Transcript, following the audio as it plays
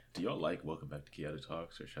Do y'all like Welcome Back to Chaotic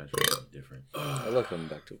Talks, or should I try something different? I like coming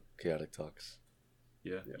back to Chaotic Talks.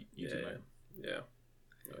 Yeah? You too, man? Yeah.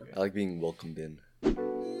 Okay. I like being welcomed in.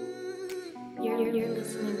 You're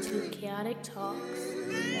listening to Chaotic Talks.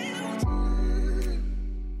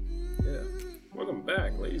 Yeah. Welcome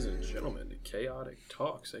back, ladies and gentlemen, to Chaotic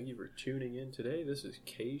Talks. Thank you for tuning in today. This is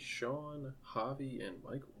Sean, Javi, and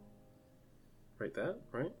Michael. Right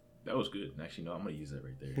right? That was good. Actually, no, I'm going to use that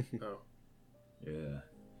right there. Oh. Yeah.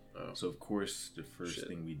 Oh. So, of course, the first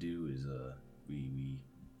thing we do is we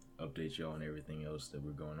update y'all on everything else that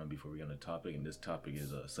we're going on before we get on the topic. And this topic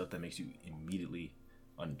is stuff that makes you immediately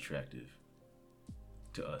unattractive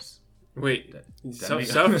to us. Wait,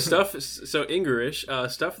 stuff. So English,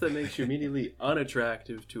 stuff that makes you immediately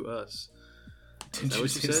unattractive to us. Is that what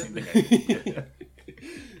you said?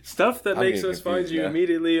 Stuff that makes us find you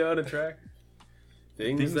immediately unattractive.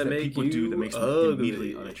 Things that make people you do that makes me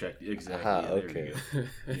immediately unattractive. Exactly. Aha, yeah, okay.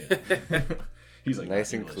 Yeah. He's like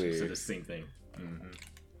nice and English, clear. So the same thing. Mm-hmm.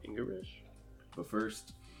 English. But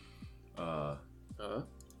first,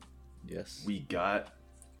 Yes. we got.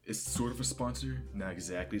 It's sort of a sponsor, not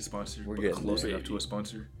exactly a sponsor, We're but getting close there. enough to a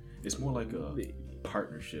sponsor. It's more like a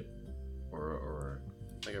partnership or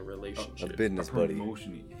Like a A relationship. business a buddy.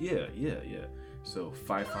 promotion. Yeah. So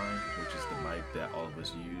Fifine, which is the mic that all of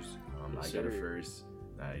us use, I got it first.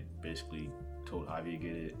 I basically told Javi to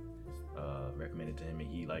get it, recommended to him, and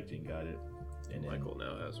he liked it and got it. And then, Michael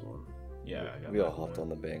now has one. yeah, I got We all Michael hopped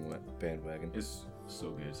one. on the bandwagon. It's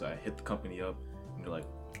so good. So I hit the company up, and they're like,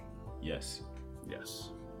 yes.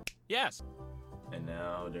 Yes. And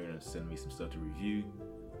now they're gonna send me some stuff to review,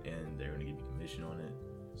 and they're gonna give me commission on it.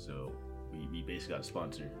 So we basically got a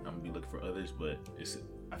sponsor. I'm gonna be looking for others, but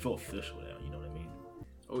I feel official now. You know what I mean?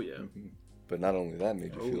 Oh yeah. But not only that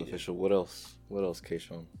made you Oh, feel yeah. official. What else? What else,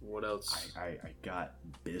 Keishon? What else? I got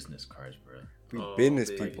business cards, bro. We Oh, business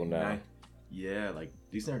big. people now. Yeah, like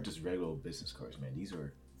these aren't just regular business cards, man. These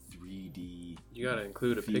are 3D. You gotta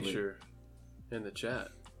include a feel it. picture in the chat.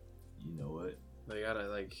 You know what? They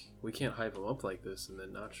gotta we can't hype them up like this and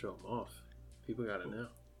then not show them off. People gotta know.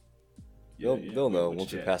 They'll know Which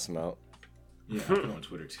once we chat? pass them out. Yeah, I put it on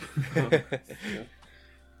Twitter too.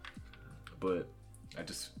 But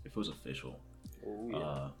if it was official,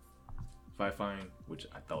 Fifine, which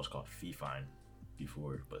I thought was called Fifine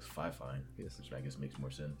before, but it's Fifine, Yes. which I guess makes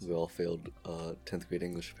more sense. We all failed 10th grade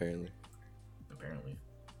English, apparently. Apparently,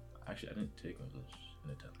 actually, I didn't take English in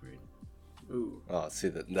the 10th grade. Ooh. Oh, see,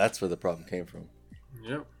 that's where the problem came from.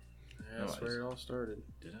 Yep. Yeah, No, that's where it all started.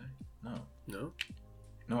 Did I? No?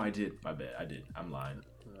 No, I did. My bad. I did. I'm lying.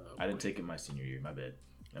 Oh, I didn't take it my senior year. My bad.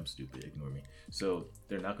 I'm stupid. Ignore me. So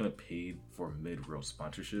they're not gonna pay for mid-roll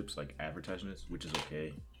sponsorships like advertisements, which is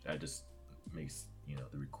okay. That just makes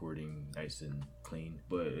the recording nice and clean,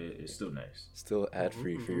 but it's still nice. Still ad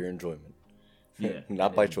free for your enjoyment. Yeah.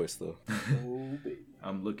 Not by choice, though. Oh, baby.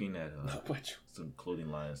 I'm looking at Not by choice. some clothing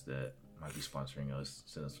lines that might be sponsoring us,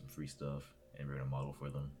 send us some free stuff, and we're gonna model for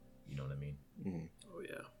them. You know what I mean? Oh,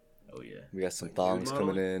 yeah. Oh yeah. We got some Like thongs nude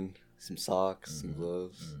coming modeling? in, some socks, some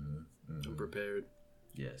gloves. I'm prepared.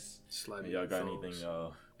 Yes. Slide Y'all got phones. anything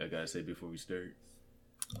y'all gotta say before we start?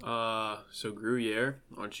 So Gruyere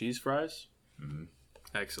on cheese fries. Mhm.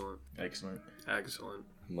 Excellent. Excellent.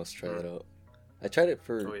 Must try that out. I tried it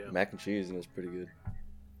for Oh, yeah. mac and cheese and it was pretty good.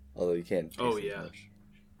 Although you can't. Taste Oh, it yeah. much.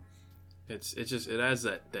 It has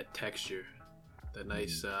that texture, that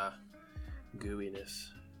nice gooiness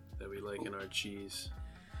that we like in our cheese.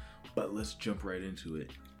 But let's jump right into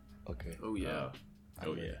it. Okay. Oh yeah.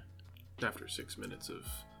 Oh yeah. After 6 minutes of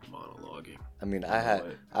monologuing. I mean, what?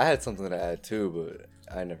 I had something to add too,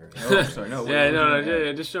 but I never. Oh, sorry. No.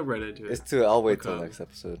 Yeah, just jump right into it. It's too. I'll wait till Okay. next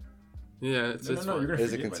episode. Yeah, it's No, fine. you're gonna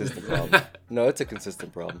It's a forget by consistent then. problem. No, it's a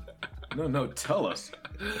consistent problem. No, tell us.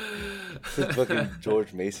 This fucking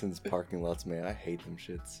George Mason's parking lots, man. I hate them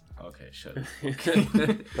shits. Okay, shut up.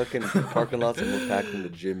 Fucking parking lots and we're packed in the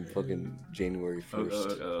gym fucking January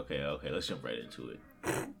 1st. Okay. Let's jump right into it.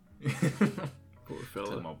 Poor Talking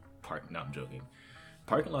fella. about No, I'm joking.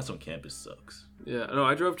 Parking lots on campus sucks. Yeah, no,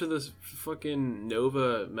 I drove to this fucking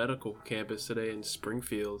Nova Medical campus today in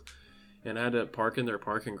Springfield, and I had to park in their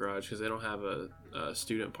parking garage because they don't have a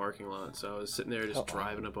student parking lot. So I was sitting there just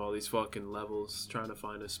driving up all these fucking levels trying to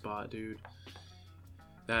find a spot, dude.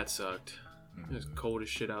 That sucked. It was cold as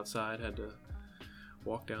shit outside. Had to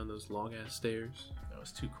walk down those long ass stairs. No,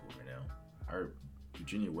 it's too cool right now. Our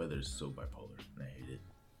Virginia weather is so bipolar, and I hate it.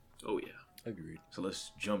 Oh yeah. Agreed. So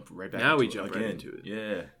let's jump right back. Now into we it jump again. right into it.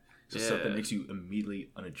 Yeah. So Yeah. stuff that makes you immediately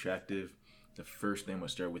unattractive. The first thing I'm gonna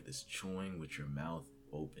start with is chewing with your mouth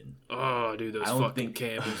open. Oh, dude, those I don't fucking think-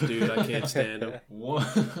 campers, dude. I can't stand them.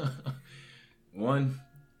 One,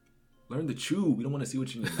 learn to chew. We don't want to see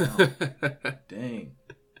what's in your mouth. Dang.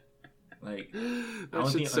 Like, I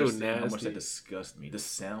don't think I understand how much that disgusts me. The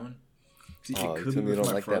sound. See, Oh, you tell me you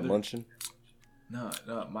don't like that munching? No,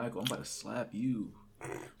 Michael, I'm about to slap you.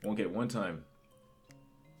 Okay, one time,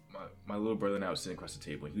 my little brother and I was sitting across the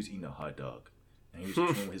table, and he was eating a hot dog. And he was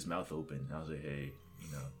chewing with his mouth open. And I was like, hey,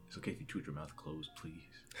 it's okay if you chew with your mouth closed, please.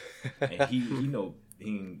 And he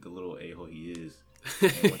being the little a-hole he is,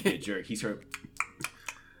 and wanted to be a jerk, he started...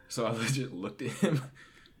 So I legit looked at him,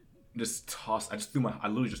 just tossed... I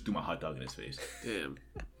literally just threw my hot dog in his face. Damn.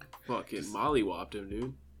 Fucking mollywopped him,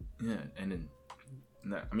 dude. Yeah, and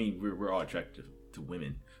then... I mean, we're all attracted to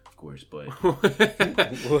women, of course, but...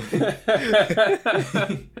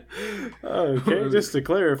 Okay, just to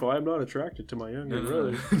clarify, I'm not attracted to my younger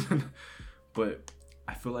brother. But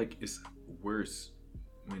I feel like it's worse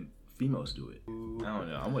when females do it. I don't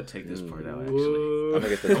know. I'm gonna take this part out, actually. I'm gonna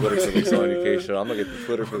get the Twitter police on you, Keisha. I'm gonna get the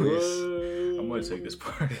Twitter police. I'm gonna take this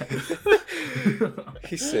part out.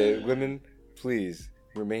 He said, women, please,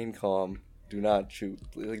 remain calm. Do not chew.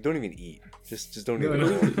 Like, don't even eat. Just don't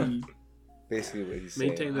even eat. Basically what he's saying.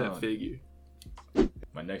 Maintain that figure.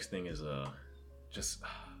 My next thing is, just...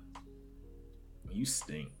 when you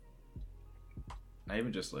stink. Not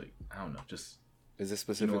even just, like, I don't know, just... Is this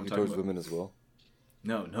specifically towards women as well?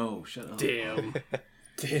 No, shut up. Damn.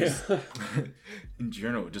 In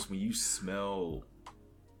general, just when you smell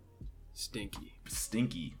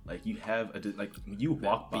stinky, like you have like when you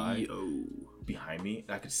walk by behind me,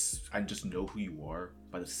 I just know who you are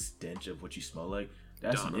by the stench of what you smell like.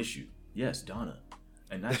 That's Donna. An issue. Yes, Donna,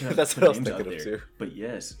 and not to have that's what I was names thinking out of there, too. but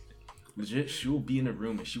yes, legit, she will be in a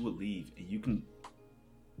room and she will leave, and you can,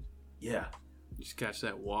 yeah, just catch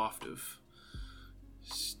that waft of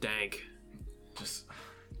stank. just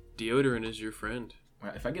Deodorant is your friend.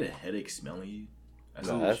 if I get a headache smelling you, that's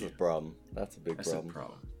a problem. That's a big That's problem. a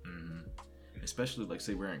problem. Especially like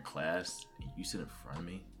say we're in class and you sit in front of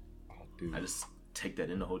me. Oh, dude. I just take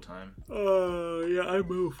that in the whole time. Yeah, I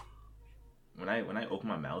move. When I open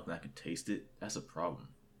my mouth and I can taste it, that's a problem.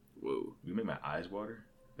 Whoa. You make my eyes water.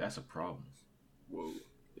 That's a problem. Whoa.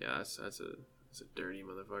 Yeah, that's a dirty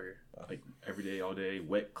motherfucker. Like every day, all day,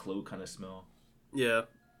 wet clothes kind of smell. Yeah.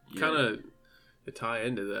 Kind of to tie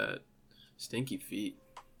into that, stinky feet.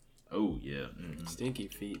 Oh yeah. Mm-hmm. Stinky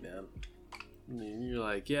feet, man. And you're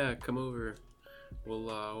like, yeah, come over. We'll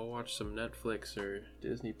watch some Netflix or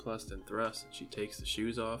Disney Plus and Thrust. And she takes the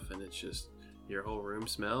shoes off, and it's just your whole room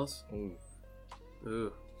smells.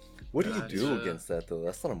 Ooh. What do you do against that though?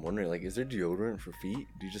 That's what I'm wondering. Like, is there deodorant for feet?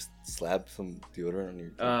 Do you just slap some deodorant on your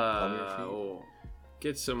feet? Oh,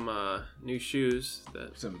 get some new shoes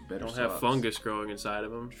that Some better don't socks. have fungus growing inside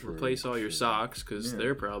of them. True, Replace all your socks because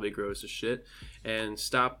they're probably gross as shit. And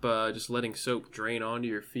stop just letting soap drain onto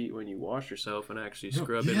your feet when you wash yourself and actually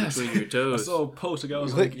scrub in between your toes. I saw a post. A guy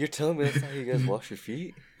was Like, you're telling me that's how you guys wash your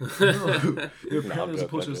feet? apparently there's a joking,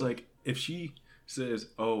 post I'm was like, if she says,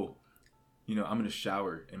 "Oh, I'm in the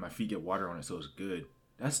shower and my feet get water on it, so it's good,"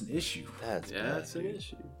 that's an issue. That's bad, That's an dude.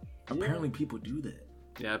 issue. Apparently, people do that.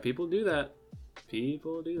 Yeah, people do that.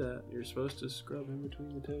 People do that. You're supposed to scrub in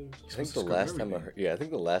between the toes. I think the last time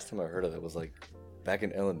I heard of it was like back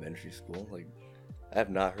in elementary school. Like, I have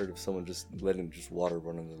not heard of someone just letting just water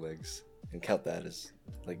run on their legs and count that as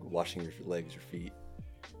like washing your legs or feet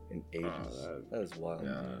in ages. That is wild.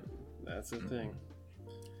 Yeah, that's the thing.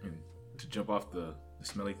 And to jump off the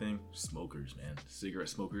smelly thing, smokers, man, cigarette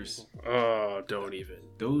smokers. Oh, don't even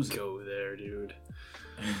Those go there, dude.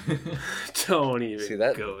 Don't even See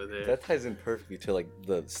that go there. that ties in perfectly to like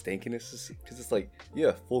the stankiness because it's like you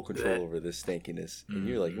have full control over this stankiness and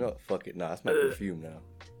you're like, you know what, fuck it, nah, it's my perfume now.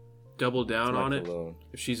 Double down It's my on it. cologne.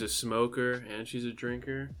 If she's a smoker and she's a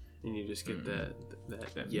drinker, and you just get that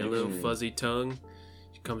yellow mixture. fuzzy tongue,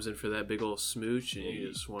 she comes in for that big old smooch, and you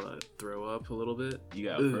just want to throw up a little bit. You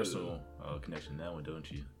got a personal connection to that one, don't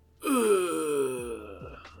you?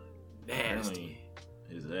 Ugh, nasty. Apparently,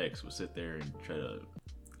 his ex would sit there and try to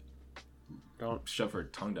Don't. shove her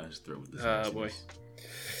tongue down his throat with this. Boy.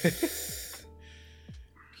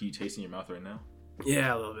 Can you taste in your mouth right now?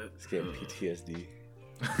 Yeah, a little bit. It's getting PTSD.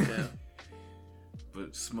 Yeah.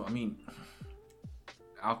 But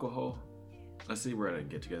alcohol. Let's say we're at a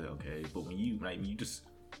get together, okay. But when you just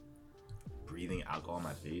breathing alcohol in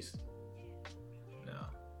my face, no.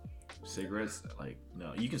 Cigarettes, like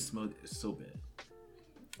no. You can smell it. It's so bad.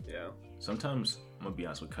 Yeah. Sometimes I'm gonna be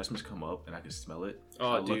honest. When customers come up and I can smell it,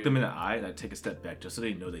 Oh, I look dude. them in the eye and I take a step back just so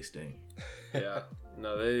they know they stink. Yeah.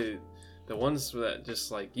 No, the ones that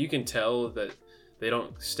just like you can tell that they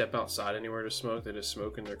don't step outside anywhere to smoke. They just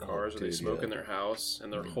smoke in their cars or they dude, smoke yeah. in their house,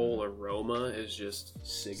 and their whole aroma is just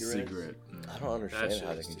cigarette. I don't understand That how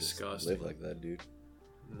they shit's can just disgusting. live like that, dude.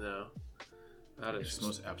 No, that It is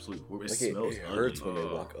smells absolutely horrible. Like It smells it hurts ugly. when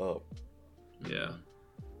they walk up. yeah,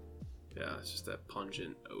 yeah. It's just that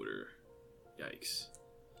pungent odor. Yikes.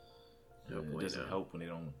 No And it bueno. doesn't help when they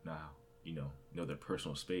don't know their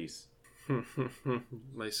personal space.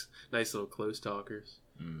 nice little close talkers.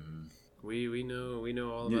 Mm-hmm. We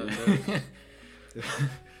know all about those.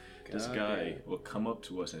 This God guy damn. will come up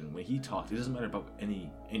to us, and when he talks, it doesn't matter about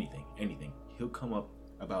anything. He'll come up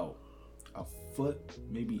about a foot,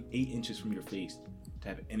 maybe 8 inches from your face to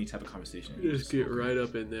have any type of conversation. You just get right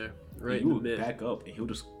up in there, right He in the will mid. back up, and he'll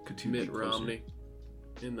just continue Mitt to get closer. Romney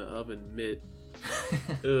in the oven. Mitt.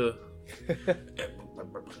 Ugh.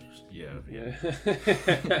 Yeah. Yeah.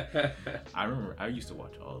 I remember I used to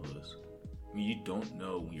watch all of those. I mean, you don't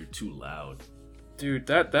know when you're too loud. Dude,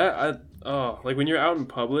 like when you're out in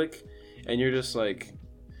public and you're just like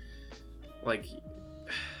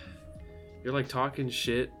you're like talking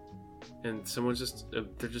shit and someone's just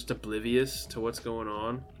they're just oblivious to what's going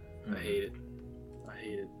on. I hate it. I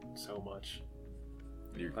hate it so much.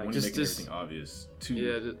 You're Like, one, just- making just- everything obvious. Two,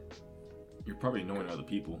 Yeah, you're probably knowing other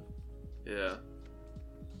people. yeah.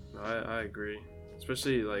 I agree.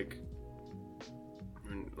 Especially like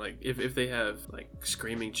if they have like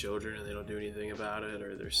screaming children and they don't do anything about it,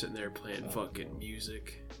 or they're sitting there playing fucking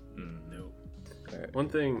music. No. Alright. One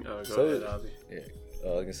thing, go So- ahead, Avi. Yeah. I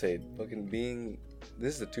was gonna say, fucking being.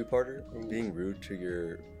 This is a two-parter. Being rude to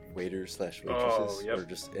your waiters / waitresses, Oh, yep. or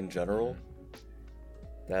just in general.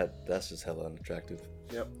 That's just hella unattractive.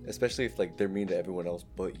 Yep. Especially if like they're mean to everyone else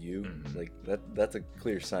but you. Mhm. Like that's a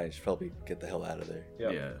clear sign. You should probably get the hell out of there.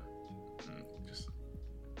 Yep. Yeah. Just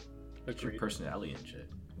get your Agreed. personality in check.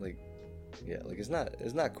 Like, yeah, like it's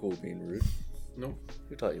not cool being rude. Nope.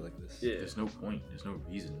 Who taught you like this? Yeah. There's no point. There's no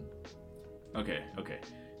reason. Okay.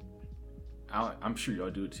 I'm sure y'all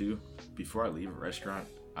do it too. Before I leave a restaurant,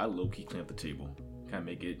 I low-key clean up the table. Kind of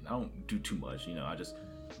make it. I don't do too much. I just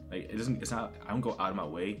like it doesn't. It's not. I don't go out of my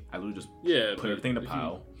way. I literally just Yeah. put everything in a if you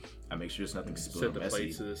pile. I make sure there's nothing spilled Set or the messy.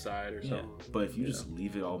 plates to the side or Yeah. something. But if you Yeah. just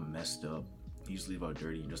leave it all messed up, you just leave it all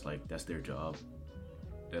dirty, and just like that's their job.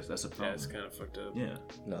 That's a problem. Yeah, it's kind of fucked up. Yeah,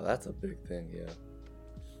 No, that's a big thing. Yeah.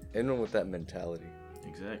 Anyone with that mentality.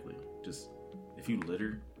 exactly. Just if you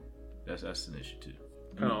litter, that's an issue too.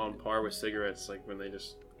 Kind of on par with cigarettes, like when they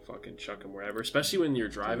just fucking chuck them wherever. Especially when you're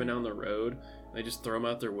driving down the road, they just throw them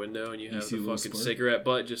out their window, and you have see the a little fucking spark? cigarette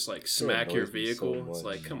butt just like smack your annoys me so vehicle. It's much.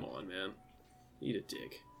 like, come on, man, eat a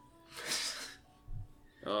dick.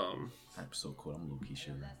 I'm so cold. I'm low-key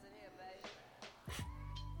shivering.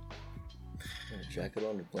 Jacket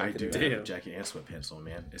on your I blanket. do or- have a Damn. jacket and sweatpants on,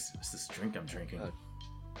 man. It's this drink I'm drinking. God.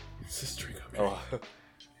 It's just drink up. Oh,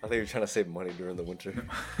 I think you're trying to save money during the winter.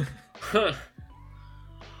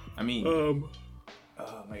 I mean, Um.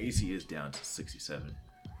 my AC is down to 67,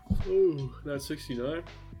 Oh, not 69.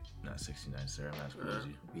 not 69, sir. I'm not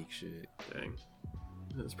crazy. Weak shit. Dang,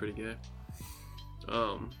 that's pretty gay.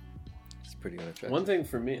 It's pretty unattractive. One thing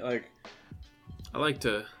for me, like, I like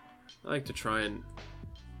to try and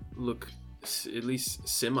look at least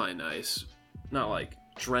semi nice, not like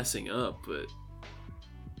dressing up, but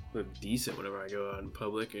look decent whenever I go out in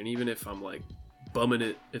public. And even if I'm like bumming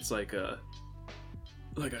it, it's like a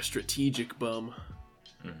strategic bum,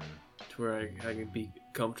 to where I can be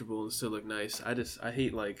comfortable and still look nice. I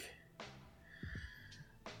hate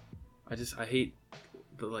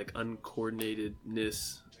the like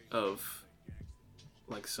uncoordinatedness of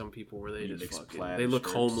like some people where they You just mix fucking plaid they look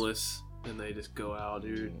shirts. homeless and they just go out,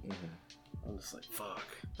 dude. Mhm. I'm just like, fuck.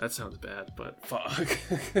 That sounds bad, but fuck.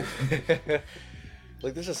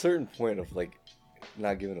 Like, there's a certain point of like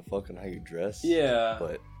not giving a fuck on how you dress. Yeah.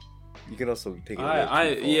 But you can also take it. a little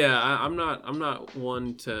too far. I'm not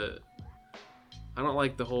one to. I don't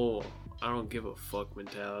like the whole I don't give a fuck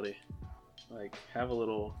mentality. Like, have a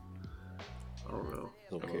little. I don't know.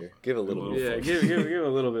 Don't care. Give a little. little bit. Yeah, fuck. give a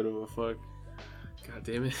little bit of a fuck. God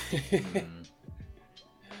damn it. Mhm.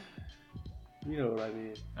 You know what I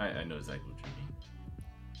mean. I know exactly what you mean.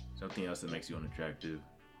 Something else that makes you unattractive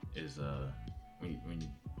is when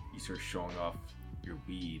you start showing off your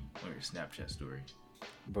weed on your Snapchat story.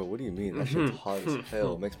 Bro, what do you mean? That shit's hot as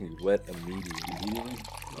hell. It makes me wet immediately.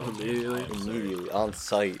 Immediately. Immediately on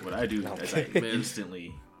site. What I do No, is I man.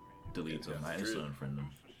 instantly delete them. I instantly unfriend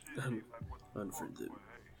them. Unfriended.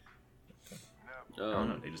 don't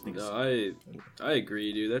know, they just think no, I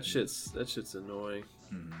agree, dude. That shit's annoying.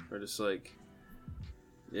 Mhm. Or just like,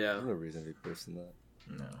 yeah. There's no reason to be posting that.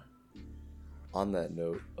 No. On that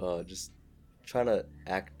note, just trying to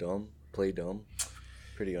act dumb, play dumb.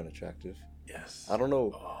 pretty unattractive. Yes. I don't know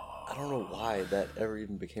why that ever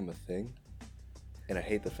even became a thing, and I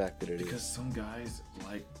hate the fact that it is. Because some guys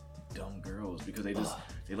like dumb girls because they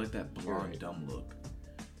like that blonde dumb look.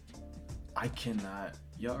 I cannot.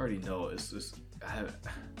 Y'all already know it's just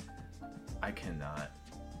I cannot.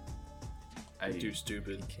 I Too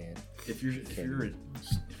stupid. You can't. if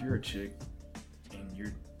you're a chick and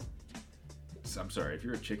you're I'm sorry, if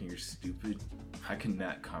you're a chick and you're stupid, I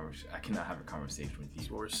cannot have a conversation with you. It's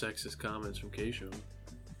more sexist comments from Keisha.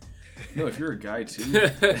 No, if you're a guy too.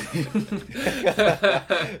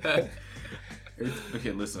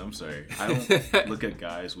 Okay, listen, I'm sorry. I don't look at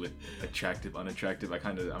guys with attractive, unattractive.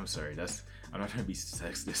 I'm sorry. I'm not trying to be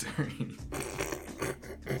sexist or anything.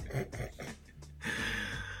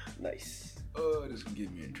 Nice. Oh, this can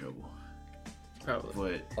get me in trouble.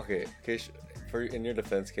 Probably. But Okay, in your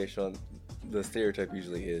defense, Keishon, the stereotype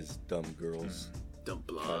usually is dumb girls. Dumb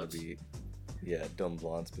Trying blondes. to be, dumb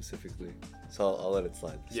blondes specifically. So I'll let it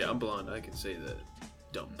slide. Yeah, I'm blonde. I can say that.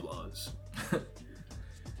 Dumb blondes.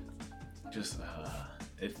 just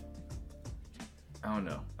if I don't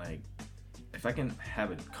know, like if I can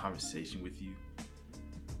have a conversation with you,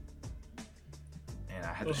 and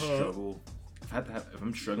I had to struggle, if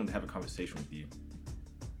I'm struggling to have a conversation with you,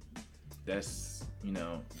 that's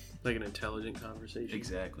Like an intelligent conversation.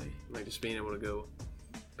 exactly. Like just being able to go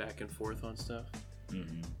back and forth on stuff.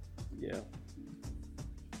 Mm-hmm. Yeah.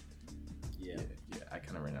 Yeah. I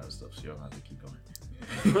kind of ran out of stuff, so you'll have to keep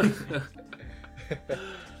going.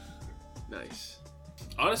 Nice.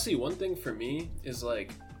 Honestly, one thing for me is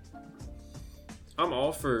like, I'm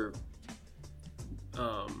all for,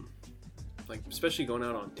 like especially going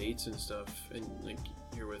out on dates and stuff, and like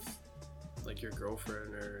you're with like your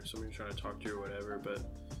girlfriend or someone you're trying to talk to or whatever. But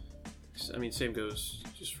I mean, same goes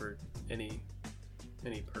just for any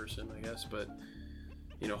person, I guess. But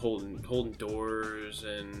holding doors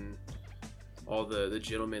and all the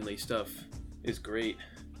gentlemanly stuff is great,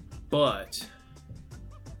 but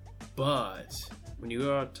when you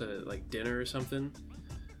go out to like dinner or something,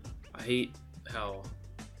 I hate how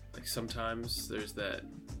like sometimes there's that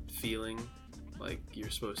feeling like you're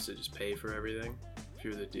supposed to just pay for everything if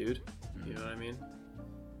you're the dude, you know what I mean?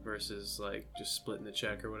 Versus like just splitting the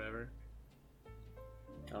check or whatever.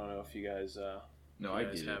 I don't know if you guys I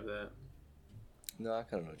guys get have it. that. No, I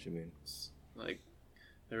kind of know what you mean. Like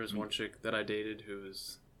there was one chick that I dated who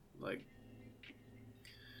was like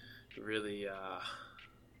really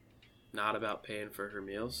not about paying for her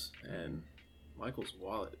meals, and Michael's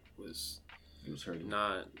wallet was hurting.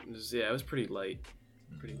 it was pretty light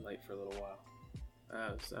for a little while.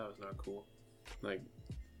 That was not cool. Like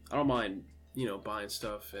I don't mind buying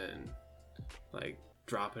stuff and like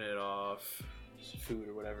dropping it off, food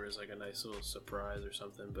or whatever is like a nice little surprise or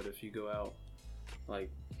something, but if you go out, like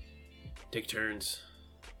take turns,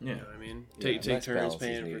 you know what I mean? Take nice turns balance is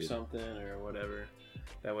paying for needed. something or whatever.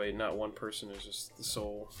 That way, not one person is just the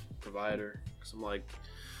sole provider. Because I'm like,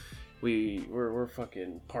 we're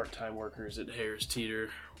fucking part-time workers at Harris Teeter,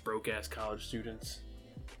 broke-ass college students.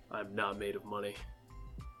 I'm not made of money.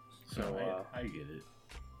 So, I get it.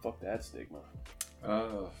 fuck that stigma.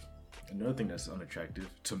 Another thing that's unattractive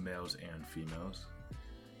to males and females,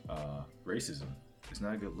 racism. It's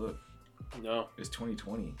not a good look. No. It's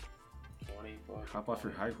 2020. 20 fuck. Hop off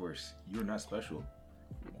your high horse. You are not special.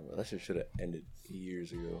 No, that shit should have ended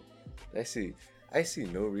years ago. I see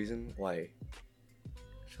no reason why.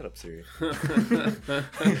 Shut up, Siri.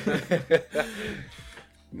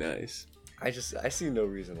 Nice. I see no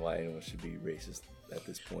reason why anyone should be racist at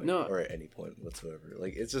this point, No. or at any point whatsoever.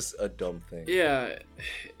 Like, it's just a dumb thing. Yeah, it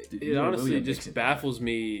You know, honestly really just mixing baffles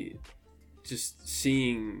me, just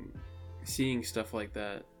seeing stuff like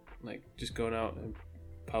that, like just going out in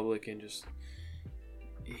public and just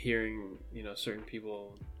hearing certain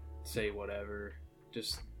people say whatever,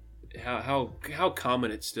 just how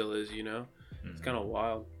common it still is. It's kind of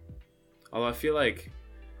wild. Although I feel like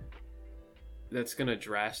that's gonna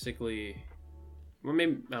drastically. Well,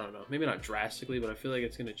 maybe I don't know. Maybe not drastically, but I feel like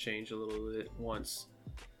it's gonna change a little bit once,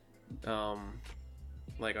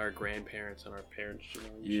 like our grandparents and our parents, kind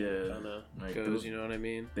of like goes. those- You know what I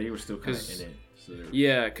mean? They were still kind of 'Cause- in it. So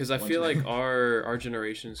Yeah, because I Once- feel like our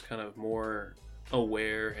generation's kind of more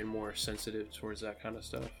aware and more sensitive towards that kind of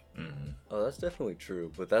stuff. Mhm. Oh, that's definitely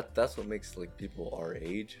true. But that's what makes like people our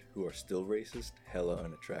age who are still racist hella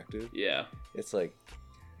unattractive. Yeah, It's like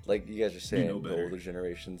you guys are saying, know the better. older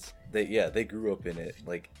generations, they grew up in it.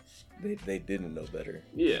 Like they didn't know better.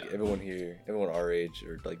 Yeah. Like, everyone our age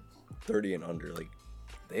or like 30 and under, like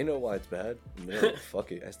they know why it's bad. And they're like,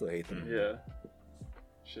 fuck it, I still hate them. yeah.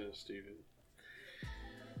 Shit is stupid.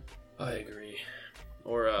 I agree.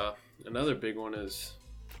 Or another big one is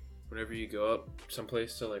whenever you go up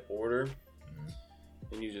someplace to like order,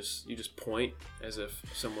 and you just point as if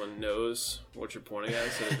someone knows what you're pointing at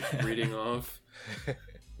instead of just reading off,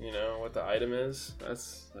 what the item is.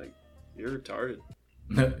 That's like, you're retarded.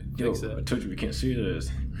 Yo, I told you we can't see this.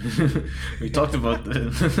 We talked about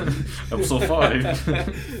this. Episode 5.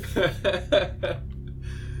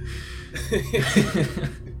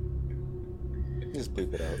 Just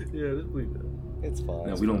bleep it out. Yeah, just bleep it out. It's fine.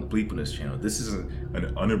 No, we don't bleep on this channel. This is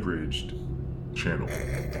an unabridged channel.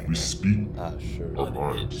 We speak. Sure.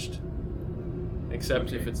 Unhinged.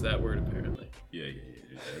 Except if it's that word, apparently. Yeah.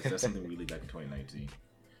 That's something we leave back in 2019.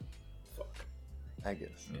 Fuck. I guess.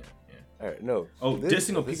 Yeah. Alright, no. Oh,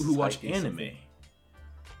 dissing on this people who is watch hiking anime. something.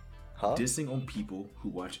 Huh? Dissing on people who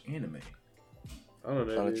watch anime. I don't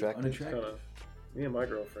know. Unattractive? Unattractive. Me and my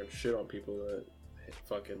girlfriend shit on people that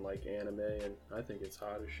fucking like anime, and I think it's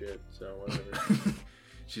hot as shit. So whatever.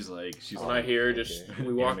 She's like, when I hear her, just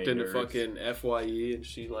we walked Anime into nerds. fucking FYE, and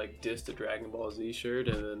she like dissed a Dragon Ball Z shirt,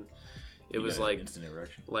 and then it was like, instant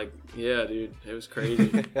erection. like, yeah, dude, it was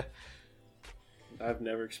crazy. I've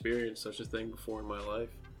never experienced such a thing before in my life.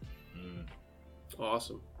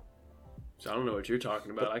 Awesome. So I don't know what you're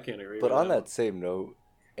talking about. I can't agree. But with on that same note,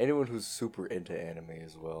 anyone who's super into anime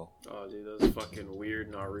as well. Oh, dude, those fucking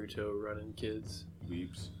weird Naruto running kids.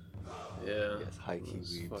 Weeps. Yeah. Yes, high-key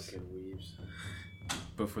Those weebs. fucking weebs.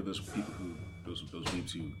 But for those people who, those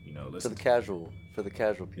weeps who, For listen. the casual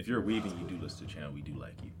people. If you're a weeb and you do listen to the channel, we do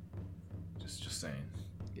like you. Just saying.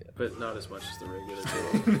 But not as much as the regular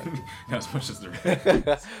girl. Not as much as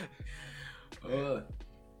the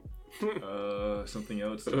something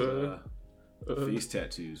else is, face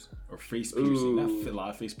tattoos or face piercing. Not a lot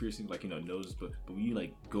of face piercing, like nose, but when you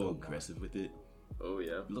like go aggressive with it. Oh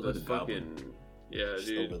yeah, You look those like a goblin. fucking yeah, Just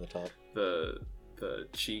dude. over the top. The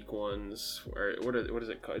cheek ones, or what is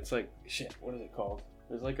it called? It's like shit. What is it called?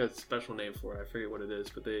 There's like a special name for it. I forget what it is,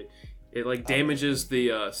 but it like damages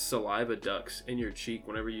the saliva ducts in your cheek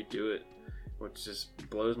whenever you do it, which just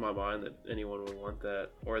blows my mind that anyone would want that.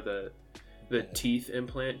 Or the teeth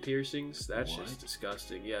implant piercings. That's What? just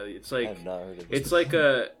disgusting. Yeah, it's I like have not heard of this. it's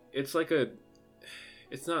like a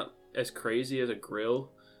it's not as crazy as a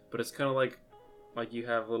grill, but it's kind of like you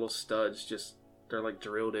have little studs just they're like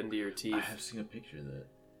drilled into your teeth. I have seen a picture of that.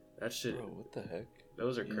 That shit. Bro, what the heck?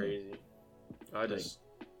 Those are Yeah. crazy. I Like, just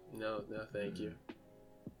no, thank you.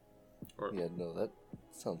 Or Yeah, no, that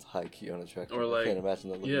sounds high-key unattractive. Or like- I can't imagine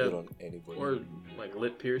that looking yeah, good on anybody. or like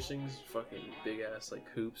lip piercings, fucking big ass like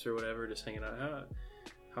hoops or whatever, just hanging out.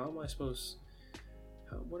 How am I supposed?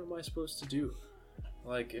 What am I supposed to do?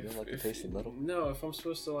 Like You if don't like the if taste of metal? no, if I'm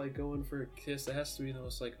supposed to like go in for a kiss, it has to be the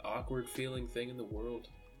most like awkward feeling thing in the world.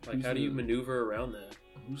 Like Who's how do you the- maneuver around that?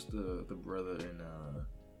 Who's the brother in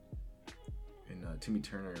Timmy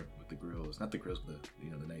Turner with the grills? Not the grills, but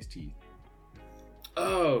the nice teeth.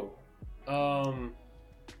 Oh,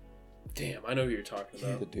 damn, I know who you're talking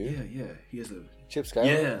The about. dude? Yeah. He has a Chip Skyler?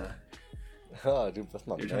 yeah. Oh, dude, that's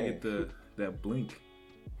my They're man. trying to get that blink.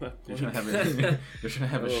 They're trying to have it. They're trying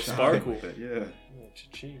to have A a little shot sparkle. with that, yeah. Oh,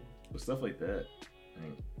 cha-ching. But stuff like that. I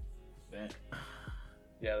mean, that.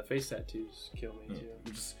 Yeah, the face tattoos kill me Yeah,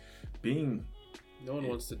 too. just being No one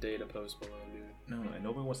wants to date a Post Malone, dude. no, and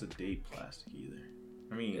nobody wants to date plastic either.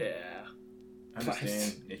 I mean, Yeah. I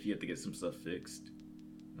understand if you have to get some stuff fixed,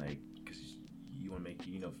 like because you want to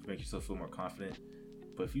make yourself feel more confident.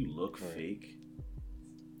 But if you look Right. fake,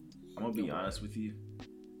 I'm gonna be honest with you.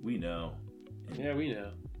 We know. And Yeah, we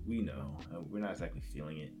know. we know. We're not exactly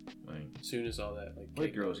feeling it. Like As soon as all that, like,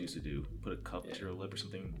 what girls used to do, put a cup to their lip or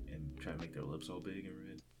something and try to make their lips all big and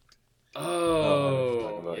red. Oh, I know what you're Oh,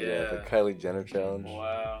 talking about. yeah. The Kylie Jenner challenge.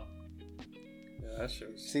 Wow. Yeah, that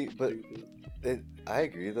show's See, but stupid. I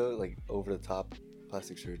agree though, like over the top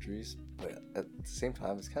plastic surgeries, but at the same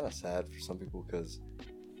time, it's kind of sad for some people because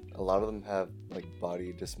a lot of them have like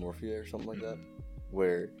body dysmorphia or something like that,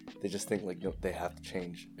 where they just think like no, they have to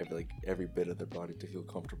change every bit of their body to feel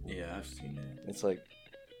comfortable. Yeah, I've seen that. It's like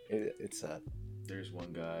it's sad, There's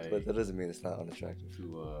one guy but that doesn't mean it's not unattractive.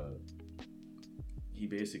 who he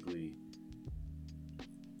basically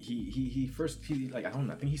he first like I don't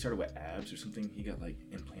know, I think he started with abs or something. He got like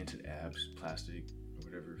implanted abs, plastic or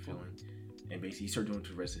whatever filling, and basically he started doing it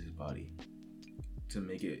to the rest of his body to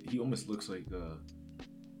make it. He almost looks like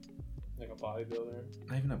Like a bodybuilder.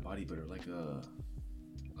 not even a bodybuilder, like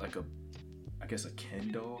a I guess a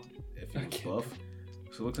Ken doll if he was buff.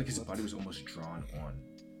 So it looks like his body was almost drawn on.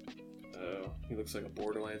 Oh, he looks like a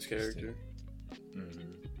Borderlands character.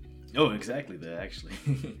 Oh, exactly that actually.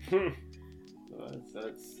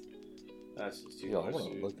 That's just too Yo, I much. want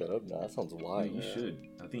to dude. look that up now. That sounds wild. You should.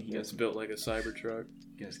 I think he got It's some built like a Cybertruck.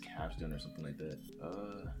 He got his calves done or something like that.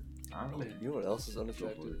 I don't know. You know what else is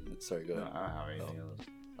unattractive? Sorry, go No, ahead. I don't have anything else.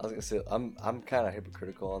 I was gonna say I'm kind of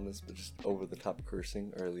hypocritical on this, but just over the top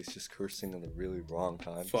cursing, or at least just cursing in the really wrong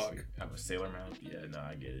times. Fuck. Have a sailor mouth? Yeah, no,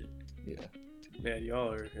 I get it. Yeah. Man,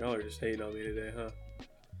 y'all are just hating on me today, huh?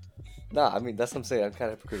 Nah, I mean that's what I'm saying. I'm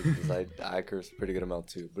kind of hypocritical because I curse a pretty good amount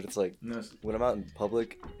too. But it's like No, when I'm out in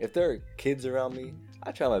public, if there are kids around me,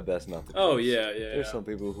 I try my best not to. Oh curse. yeah. There's some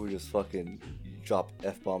people who just fucking drop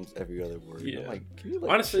f-bombs every other word. Yeah. I'm like, can you, like,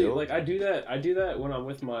 Honestly, chill? like I do that when I'm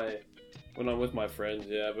with my friends,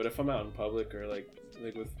 yeah. But if I'm out in public or like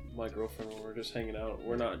with my girlfriend when we're just hanging out,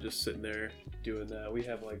 we're not just sitting there doing that. We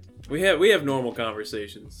have normal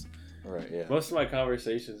conversations. Right, yeah. Most of my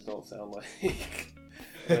conversations don't sound like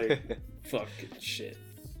fucking shit.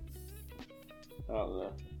 I don't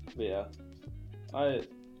know. But yeah.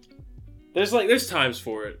 There's times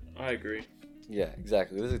for it. I agree. Yeah,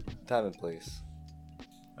 exactly. There's a time and place.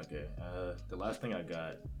 Okay, the last thing I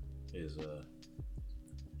got is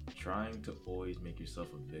trying to always make yourself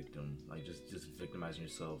a victim, like just victimizing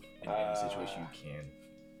yourself in any situation you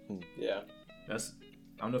can. Yeah. That's,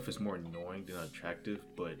 I don't know if it's more annoying than attractive,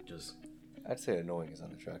 but just I'd say annoying is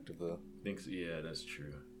unattractive though. thinks, yeah, that's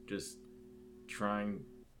true. Just trying.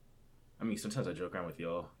 I mean, sometimes I joke around with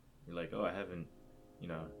y'all. You're like, oh,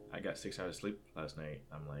 I got 6 hours of sleep last night.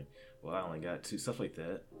 I'm like, well, I only got 2. Stuff like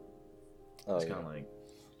that. Oh, It's yeah. kind of like,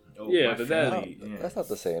 oh, Yeah, my but family. That's not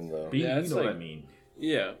the same though. But you Yeah, know it's what I like- mean.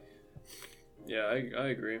 Yeah. Yeah, I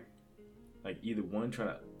agree. Like either one, trying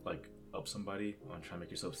to like up somebody on trying to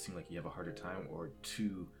make yourself seem like you have a harder time, or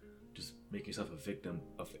 2, just make yourself a victim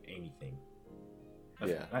of anything.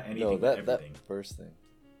 Yeah. Not anything, No, but that everything. first thing.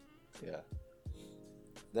 Yeah.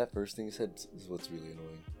 That first thing you said is what's really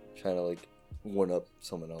annoying. Trying to like one up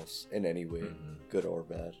someone else in any way, Mhm. good or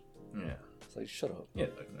bad. Yeah. It's like shut up. Yeah.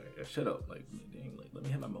 Like, shut up. Like, dang, like, let me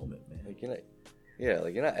have my moment, man. Like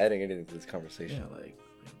you're not adding anything to this conversation. Yeah, like,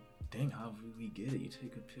 dang, how we get it? You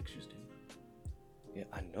take good pictures, dude. Yeah,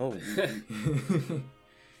 I know.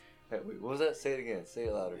 Hey, wait, what was that? Say it again. Say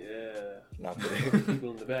it louder. Yeah. Not kidding.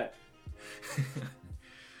 People in the back.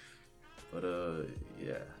 But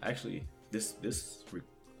yeah. Actually, this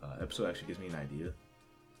episode actually gives me an idea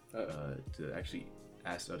to actually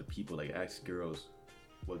ask other people, like ask girls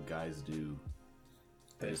what guys do.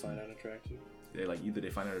 They find out attractive. They like either they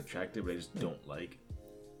find it attractive, but they just don't like,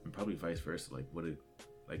 and probably vice versa. Like what do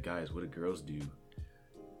girls do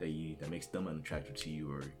that makes them unattractive to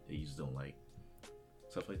you, or that you just don't like?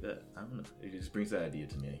 Stuff like that. I don't know. It just brings that idea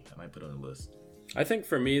to me. I might put it on the list. I think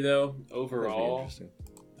for me though, That'd be overall, interesting.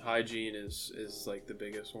 hygiene is like the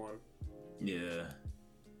biggest one. Yeah.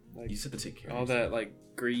 Like You just have to take care all of that yourself. like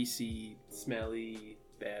greasy, smelly,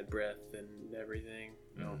 bad breath and everything.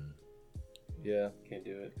 No, Mhm. Yeah, can't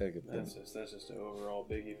do it. got a good point. That's just an overall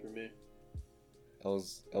biggie for me. I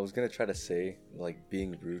was gonna try to say like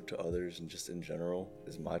being rude to others and just in general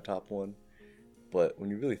is my top one, but when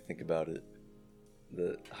you really think about it,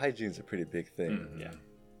 the hygiene's a pretty big thing. Mhm. Yeah.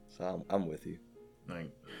 So I'm with you.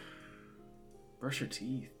 Like, brush your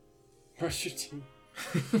teeth. Brush your teeth.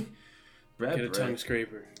 Bad Get a breath. tongue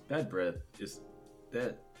scraper. Bad breath is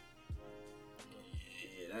that.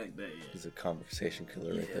 Yeah, that It's a conversation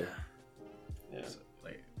killer right there. Yeah. It's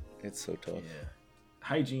like, It's so tough. yeah.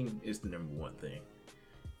 Hygiene is the number one thing.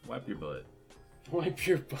 Wipe your butt. Wipe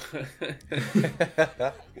your butt.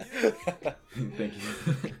 Thank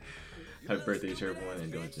you. Happy birthday to everyone,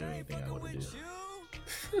 and don't do anything I want to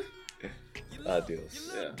do.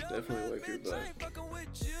 Adios. Yeah, definitely wipe your butt.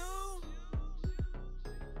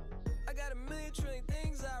 I got a million trillion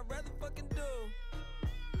things I'd rather fucking do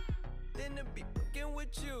than to be fucking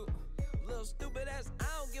with you. Little stupid ass, I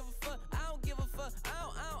don't give a fuck. I don't give a fuck.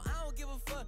 I don't give a fuck.